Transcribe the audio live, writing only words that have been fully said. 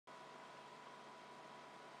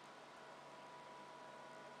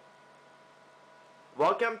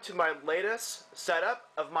Welcome to my latest setup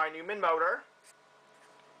of my Newman motor.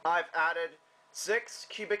 I've added 6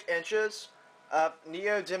 cubic inches of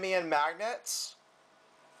neodymium magnets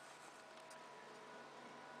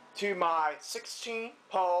to my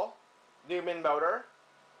 16-pole Newman motor.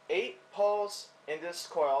 8 poles in this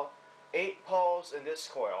coil, 8 poles in this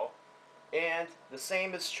coil, and the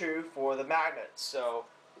same is true for the magnets. So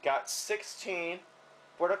you got 16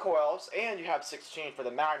 for the coils and you have 16 for the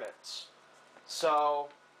magnets. So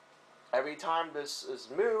every time this is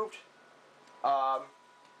moved,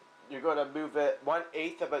 you're going to move it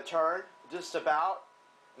 1/8 of a turn, just about,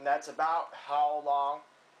 and that's about how long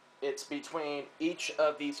it's between each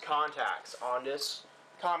of these contacts on this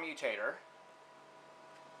commutator,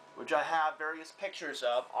 which I have various pictures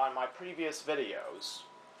of on my previous videos.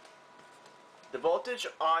 The voltage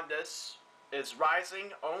on this is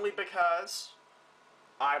rising only because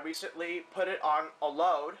I recently put it on a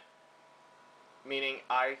load, meaning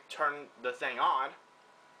I turned the thing on.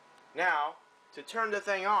 Now, to turn the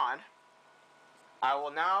thing on, I will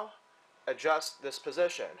now adjust this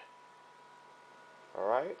position.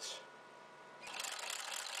 Alright.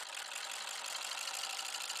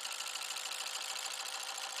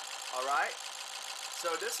 Alright.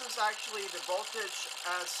 So this is actually the voltage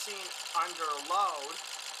as seen under load.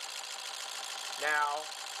 Now,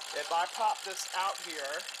 if I pop this out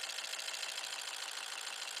here,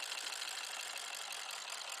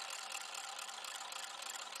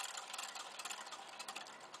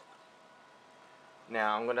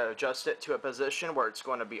 now I'm going to adjust it to a position where it's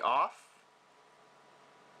going to be off.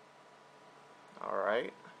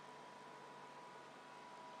 Alright.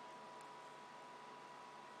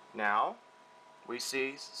 Now we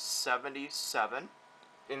see 77,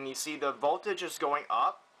 and you see the voltage is going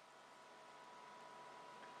up.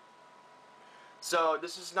 So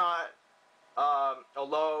this is not a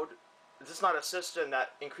load, this is not a system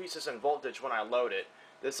that increases in voltage when I load it.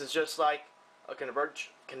 This is just like a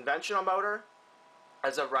conventional motor.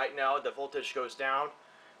 As of right now, the voltage goes down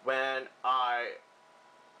when I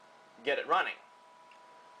get it running.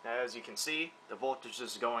 Now, as you can see, the voltage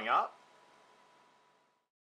is going up.